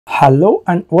Hello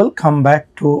and welcome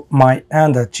back to my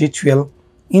another tutorial.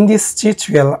 In this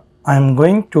tutorial I'm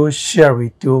going to share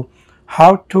with you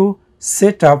how to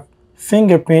set up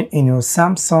fingerprint in your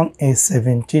Samsung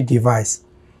A70 device.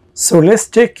 So let's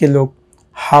take a look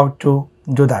how to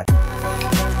do that.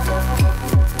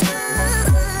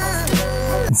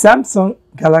 Samsung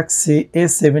Galaxy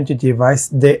A70 device,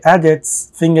 they added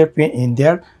fingerprint in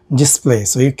their display,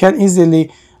 so you can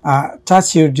easily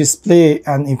touch your display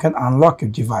and you can unlock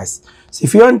your device. So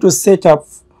if you want to set up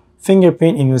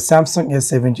fingerprint in your Samsung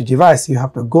A70 device, you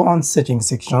have to go on settings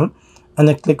section and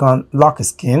then click on lock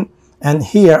skin, and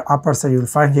here upper side you will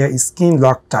find here is skin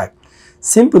lock type.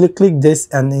 Simply click this,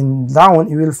 and in down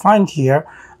you will find here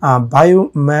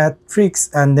biometrics,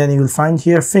 and then you will find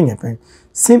here fingerprint.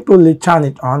 Simply turn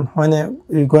it on. When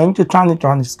you're going to turn it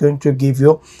on, it's going to give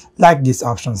you like this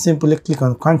option. Simply click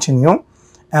on continue,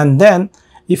 and then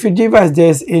if your device there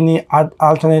is any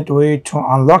alternate way to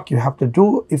unlock, you have to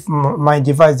do. If my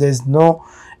device there is no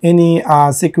any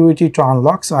security to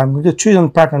unlock, so I'm going to choose on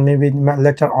pattern. Maybe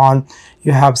later on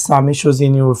you have some issues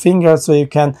in your finger, so you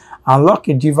can unlock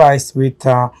your device with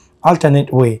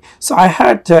alternate way. So I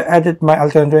had added my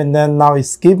alternate way, and then now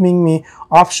it's giving me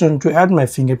option to add my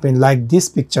fingerprint like this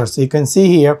picture. So you can see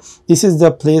here, this is the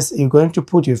place you're going to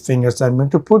put your finger. So I'm going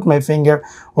to put my finger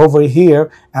over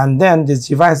here, and then this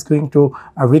device is going to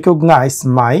recognize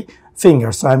my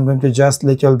finger. So I'm going to just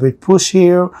little bit push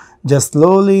here, just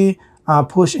slowly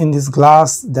push in this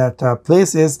glass that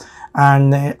places,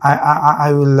 and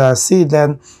I will see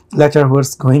then later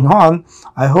what's going on.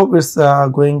 I hope it's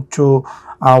going to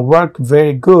work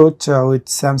very good with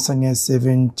Samsung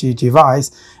A70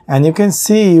 device. And you can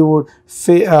see your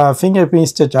fingerprint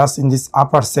status in this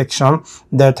upper section,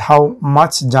 that how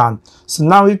much done. So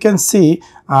now you can see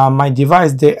my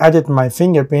device, they added my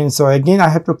fingerprint. So again I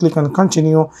have to click on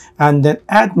continue and then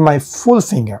add my full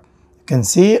finger. You can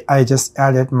see I just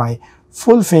added my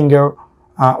full finger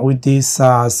with this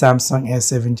Samsung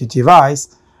A70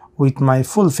 device with my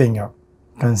full finger.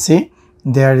 You can see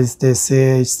there is, they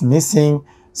say it's missing,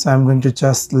 so I'm going to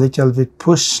just little bit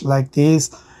push like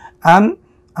this, and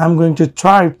I'm going to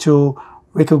try to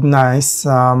recognize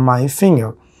my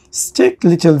finger. It's take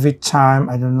little bit time,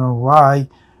 I don't know why,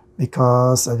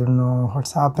 because I don't know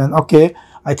what's happened. Okay,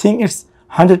 I think it's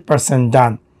 100%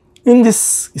 done. In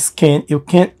this skin you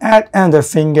can add another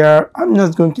finger. I'm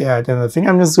not going to add another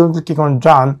finger, I'm just going to click on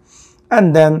done,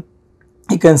 and then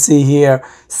you can see here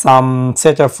some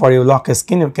setup for your lock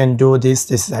skin. You can do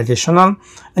this is additional,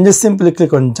 and just simply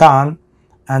click on done,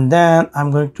 and then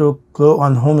I'm going to go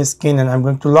on home screen and I'm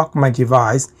going to lock my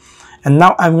device. And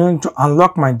now I'm going to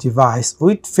unlock my device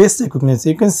with face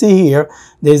recognition. You can see here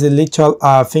there's a little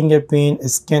fingerprint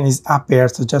scan is up here,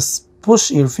 so just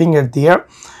push your finger there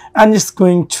and it's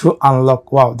going to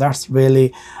unlock. Wow, that's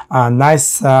really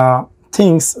nice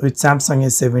things with Samsung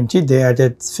A70. They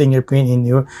added fingerprint in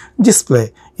your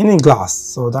display in a glass,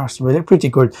 so that's really pretty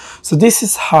good. So this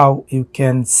is how you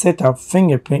can set up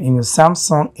fingerprint in your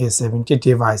Samsung A70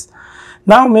 device.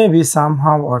 Now maybe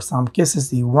somehow or some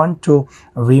cases you want to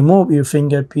remove your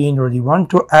fingerprint, or you want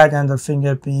to add another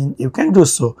fingerprint, you can do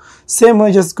so. Same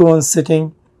way, just go on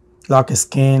setting, lock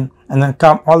skin, and then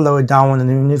come all the way down, and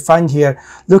then you find here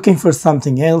looking for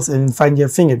something else, and you find your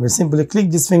fingerprint. Simply click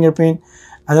this fingerprint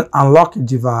and then unlock your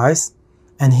device,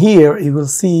 and here you will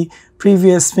see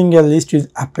previous finger list will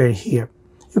appear here.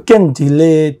 You can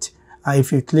delete.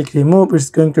 If you click remove, it's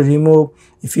going to remove.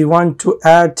 If you want to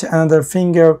add another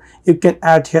finger, you can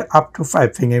add here up to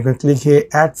 5 fingers. You can click here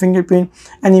add fingerprint,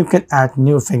 and you can add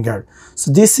new finger.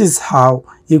 So this is how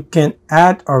you can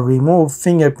add or remove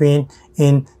fingerprint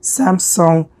in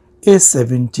Samsung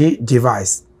A70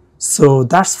 device. So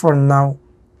that's for now.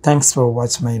 Thanks for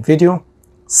watching my video.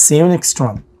 See you next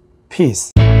one.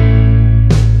 Peace.